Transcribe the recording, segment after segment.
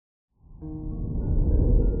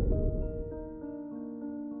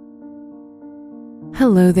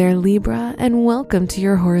Hello there, Libra, and welcome to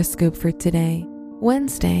your horoscope for today,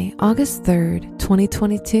 Wednesday, August 3rd,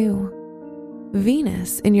 2022.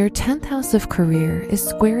 Venus in your 10th house of career is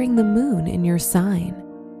squaring the moon in your sign,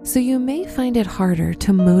 so you may find it harder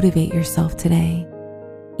to motivate yourself today.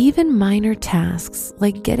 Even minor tasks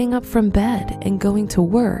like getting up from bed and going to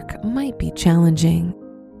work might be challenging.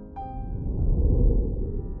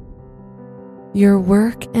 Your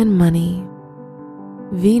work and money.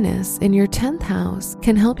 Venus in your 10th house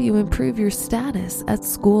can help you improve your status at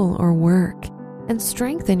school or work and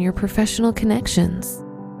strengthen your professional connections.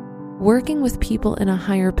 Working with people in a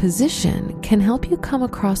higher position can help you come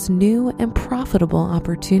across new and profitable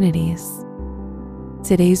opportunities.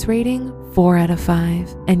 Today's rating, 4 out of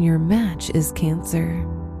 5, and your match is Cancer.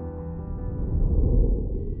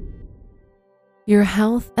 Your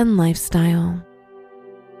health and lifestyle.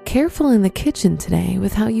 Careful in the kitchen today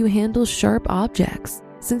with how you handle sharp objects,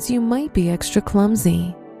 since you might be extra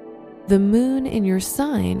clumsy. The moon in your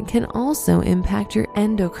sign can also impact your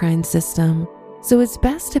endocrine system, so it's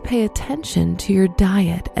best to pay attention to your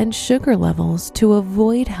diet and sugar levels to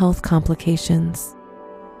avoid health complications.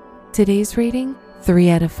 Today's rating, 3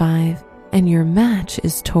 out of 5, and your match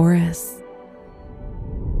is Taurus.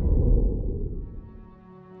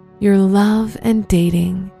 Your love and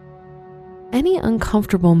dating. Any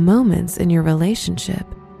uncomfortable moments in your relationship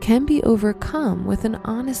can be overcome with an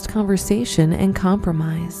honest conversation and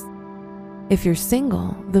compromise. If you're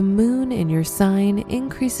single, the moon in your sign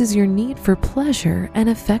increases your need for pleasure and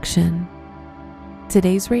affection.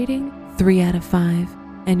 Today's rating, 3 out of 5,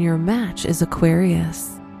 and your match is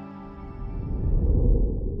Aquarius.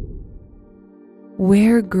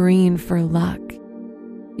 Wear green for luck.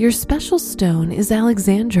 Your special stone is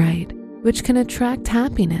alexandrite, which can attract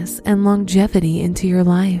happiness and longevity into your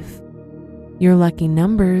life. Your lucky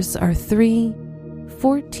numbers are 3,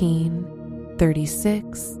 14,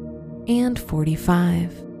 36, and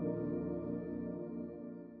 45.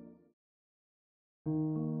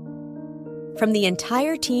 From the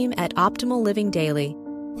entire team at Optimal Living Daily,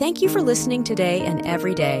 thank you for listening today and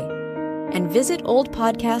every day. And visit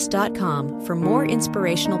oldpodcast.com for more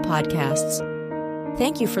inspirational podcasts.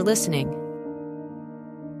 Thank you for listening.